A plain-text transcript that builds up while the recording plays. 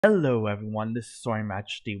Hello everyone, this is Soaring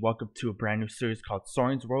Majesty. Welcome to a brand new series called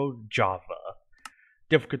Soaring's World Java.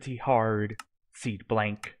 Difficulty hard, seed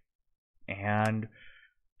blank, and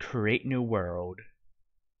create new world.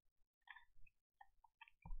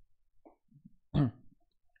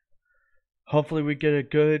 Hopefully we get a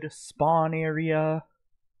good spawn area.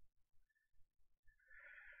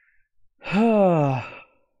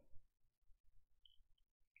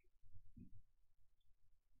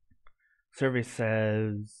 Survey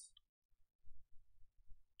says...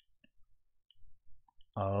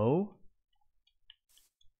 Oh?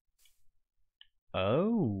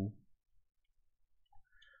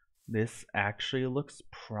 This actually looks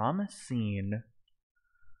promising.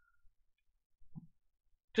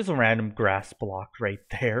 Just a random grass block right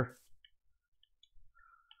there.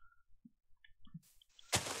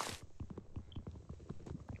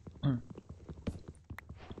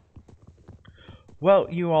 Well,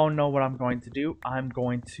 you all know what I'm going to do. I'm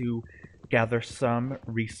going to gather some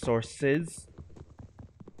resources.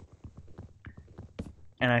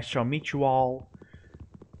 And I shall meet you all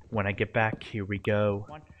when I get back. Here we go.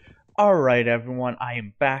 Alright everyone, I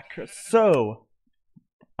am back. So,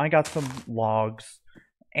 I got some logs.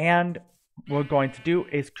 And what we're going to do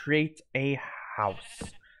is create a house.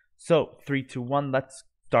 So, 3, 2, 1, let's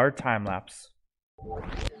start time lapse.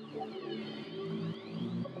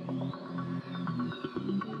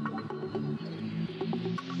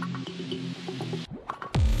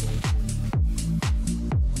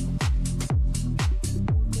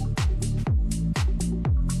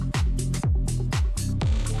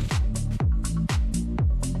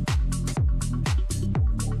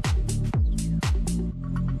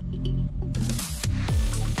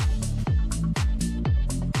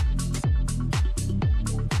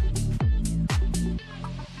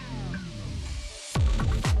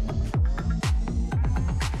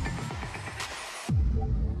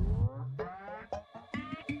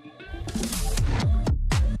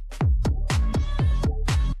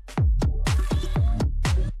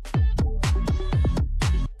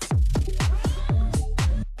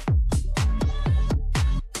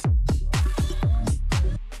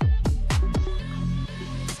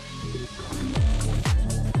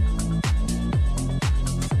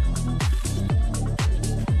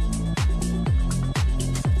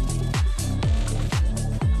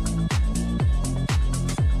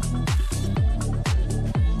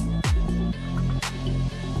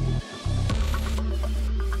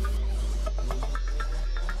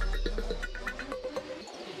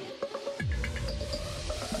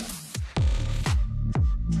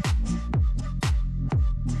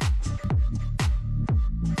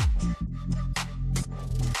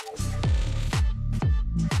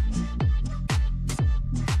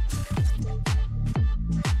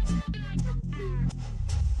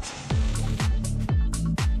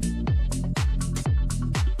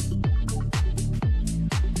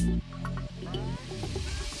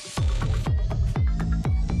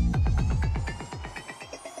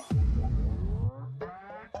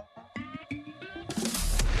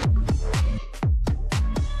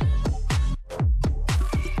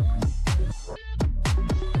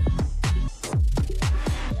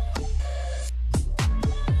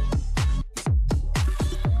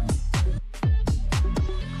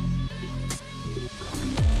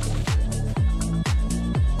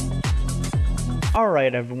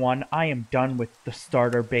 Alright everyone, I am done with the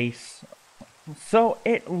starter base. So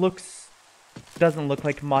it doesn't look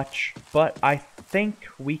like much, but I think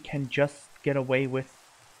we can just get away with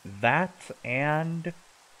that and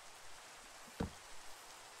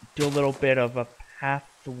do a little bit of a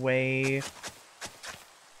pathway.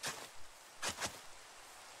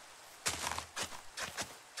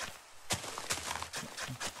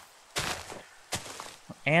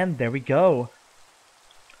 And there we go.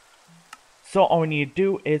 So all we need to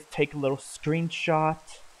do is take a little screenshot.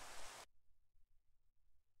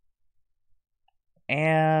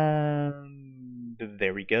 And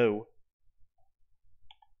there we go.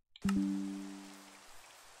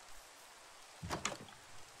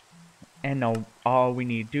 And now all we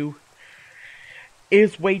need to do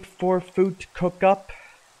is wait for food to cook up.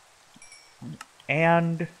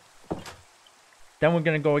 And then we're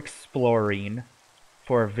gonna go exploring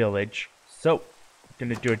for a village. So,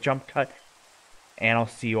 gonna do a jump cut. And I'll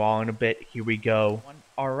see you all in a bit. Here we go.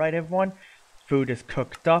 Alright everyone, food is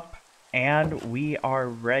cooked up and we are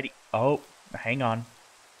ready. Oh, hang on.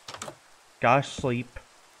 Gotta sleep.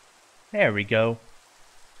 There we go.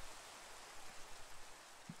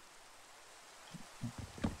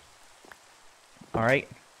 Alright.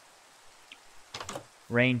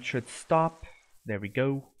 Rain should stop. There we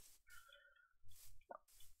go.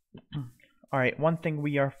 Alright, one thing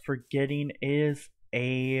we are forgetting is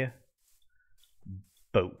a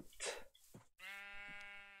boat.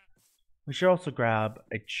 We should also grab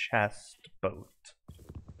a chest boat.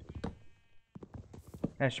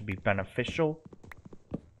 That should be beneficial.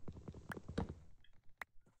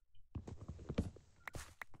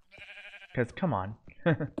 Because, come on.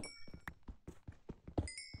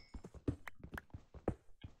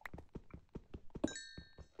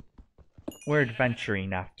 We're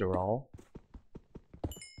adventuring after all.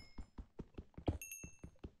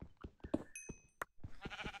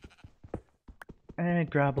 And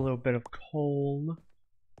grab a little bit of coal.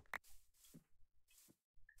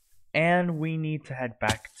 And we need to head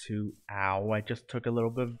back to... Ow, I just took a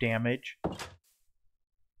little bit of damage.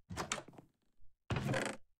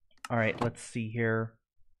 Alright, let's see here.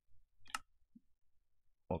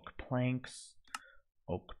 Oak planks.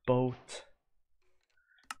 Oak boat.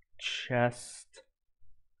 Chest.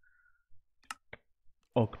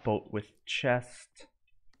 Oak boat with chest.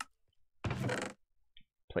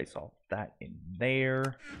 Place all that in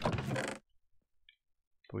there. But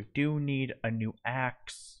we do need a new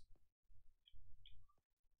axe.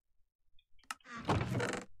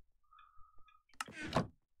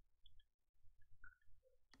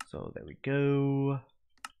 So there we go.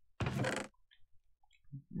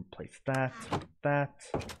 Replace that with that.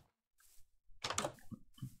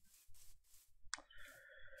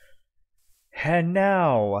 And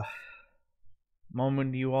now,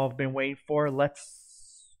 moment you all have been waiting for, let's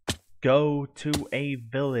go to a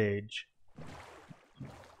village.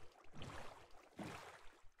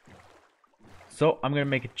 So I'm gonna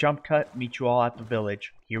make a jump cut, meet you all at the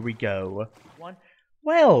village. Here we go.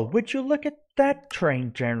 Well, would you look at that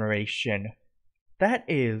train generation? That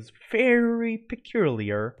is very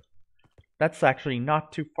peculiar. That's actually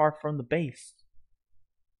not too far from the base.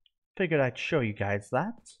 Figured I'd show you guys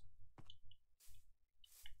that.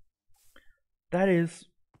 That is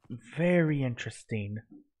very interesting.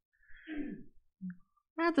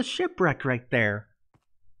 That's a shipwreck right there.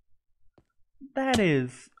 That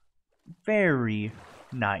is very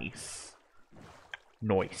nice.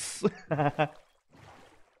 Nice.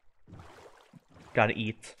 Gotta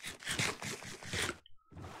eat.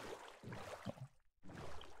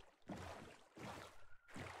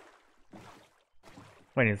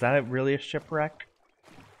 Wait, is that really a shipwreck?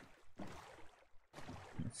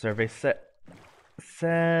 Survey says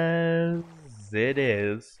it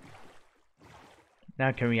is.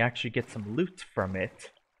 Now can we actually get some loot from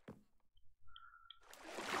it?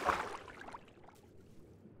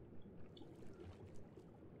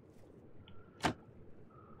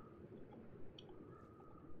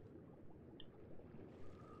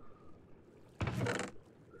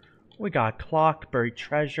 We got a clock, buried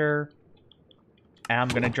treasure. And I'm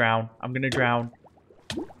gonna drown. I'm gonna drown.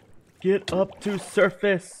 Get up to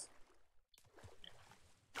surface.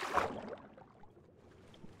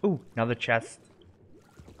 Ooh, another chest.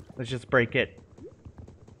 Let's just break it.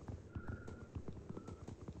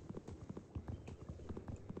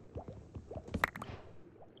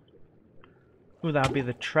 Ooh, that'll be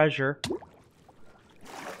the treasure.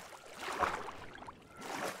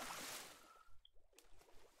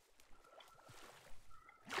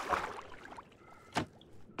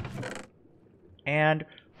 And,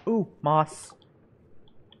 ooh, moss.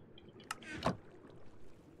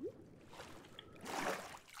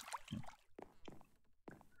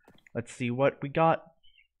 Let's see what we got.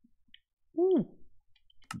 Ooh.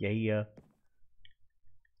 Yeah.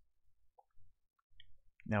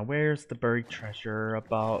 Now, where's the buried treasure?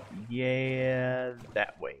 About, yeah,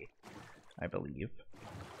 that way, I believe.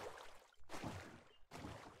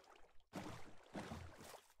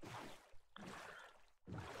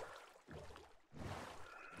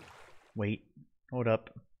 Wait, hold up.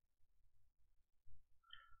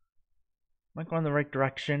 Am I going the right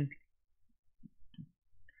direction?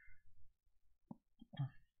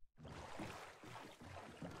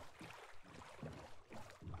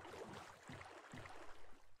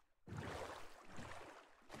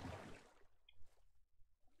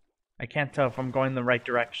 I can't tell if I'm going the right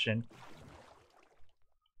direction.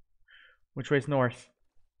 Which way's north?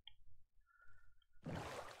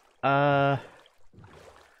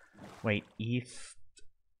 Wait, east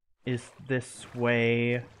is this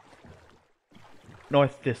way.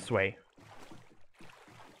 North this way.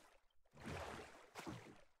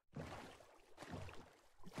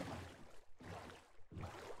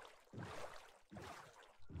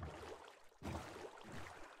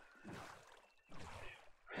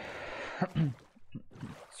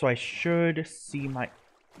 So I should see my...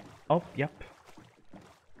 Oh, yep.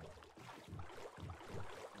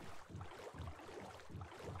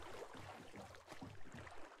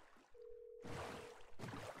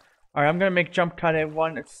 Alright, I'm gonna make jump cut,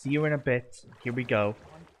 everyone. See you in a bit. Here we go.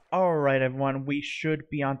 Alright, everyone. We should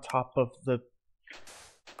be on top of the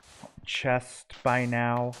chest by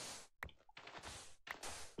now.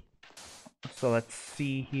 So let's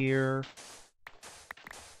see here.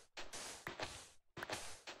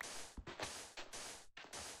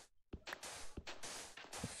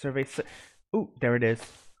 Survey. Ooh, there it is.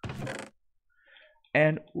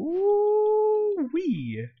 And ooh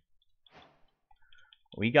wee.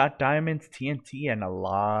 We got diamonds, TNT, and a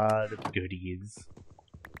lot of goodies.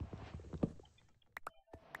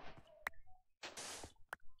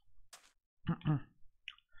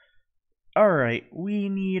 Alright, we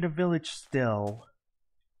need a village still.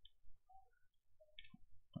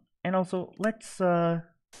 And also, let's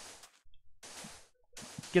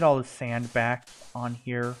get all the sand back on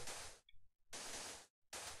here.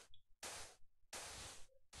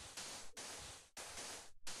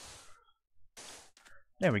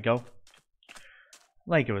 There we go.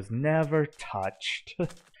 Like it was never touched.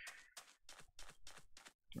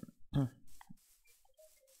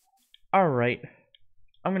 Alright.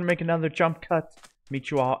 I'm gonna make another jump cut.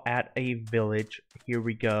 Meet you all at a village. Here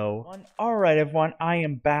we go. Alright, everyone. I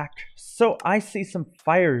am back. So I see some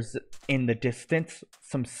fires in the distance.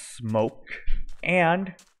 Some smoke.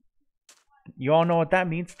 And you all know what that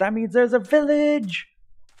means. That means there's a village.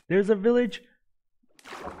 There's a village.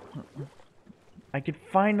 I could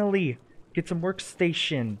finally get some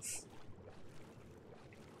workstations.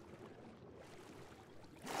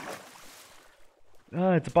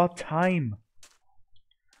 It's about time.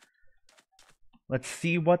 Let's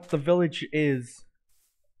see what the village is.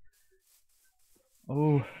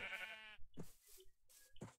 Oh.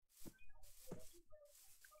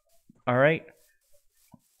 Alright.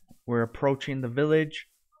 We're approaching the village.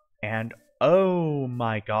 And oh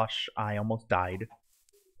my gosh, I almost died.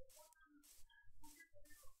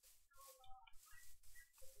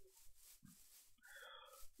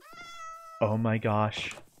 Oh my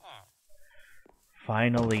gosh.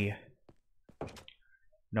 Finally.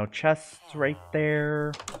 No chests right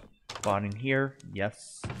there. Spawn in here.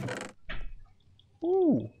 Yes.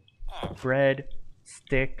 Ooh. Bread.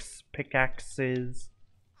 Sticks. Pickaxes.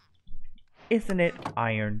 Isn't it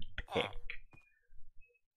iron pick?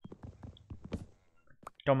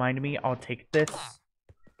 Don't mind me. I'll take this.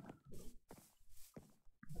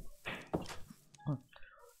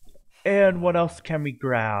 And what else can we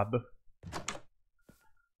grab?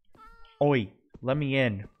 Oi, let me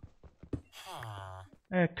in.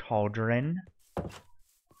 A cauldron.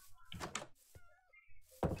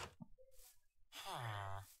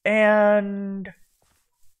 And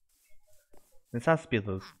this has to be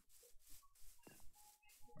the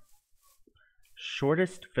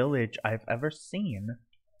shortest village I've ever seen.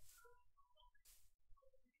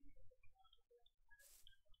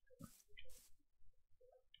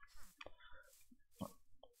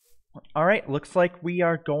 Alright, looks like we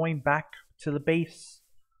are going back to the base.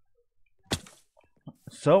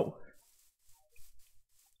 So,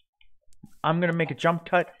 I'm gonna make a jump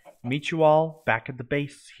cut, meet you all back at the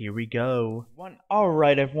base. Here we go.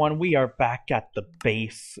 Alright, everyone, we are back at the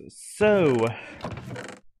base. So,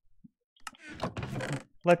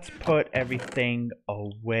 let's put everything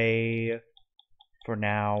away for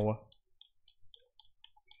now.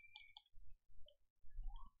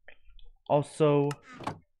 Also,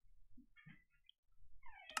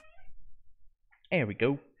 there we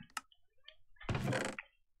go.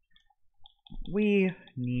 We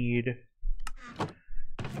need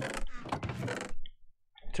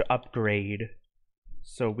to upgrade.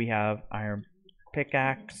 So we have iron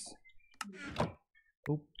pickaxe.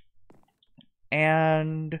 Oop.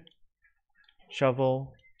 And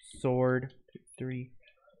shovel, sword, 2, 3.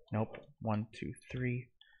 Nope. 1, 2, 3.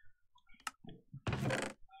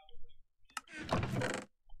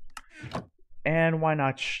 And why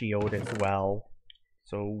not shield as well?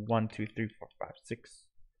 So 1, 2, 3, 4, 5, 6.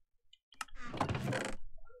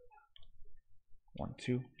 1,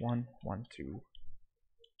 2, 1, 1, 2.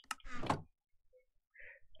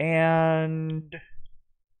 And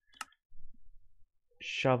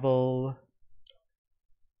shovel,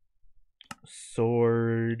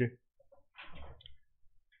 sword.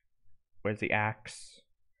 Where's the axe?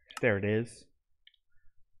 There it is.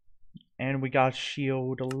 And we got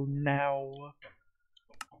shield now.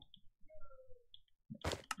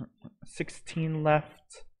 16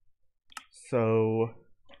 left. So,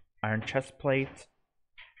 iron chest plate,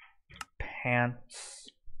 pants,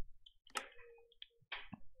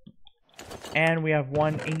 and we have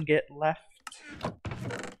 1 ingot left.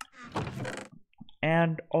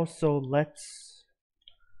 And also, let's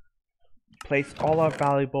place all our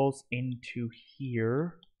valuables into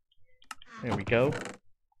here. There we go.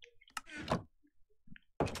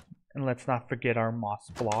 And let's not forget our moss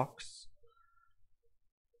blocks,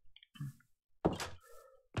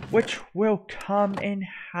 which will come in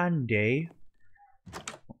handy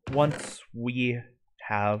once we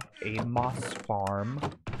have a moss farm.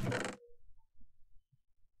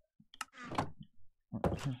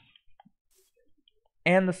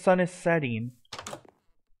 And the sun is setting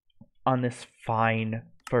on this fine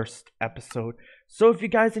first episode. So if you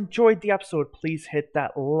guys enjoyed the episode, please hit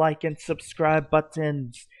that like and subscribe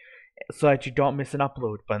buttons so that you don't miss an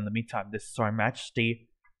upload. But in the meantime, this is Soaring Majesty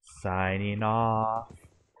signing off.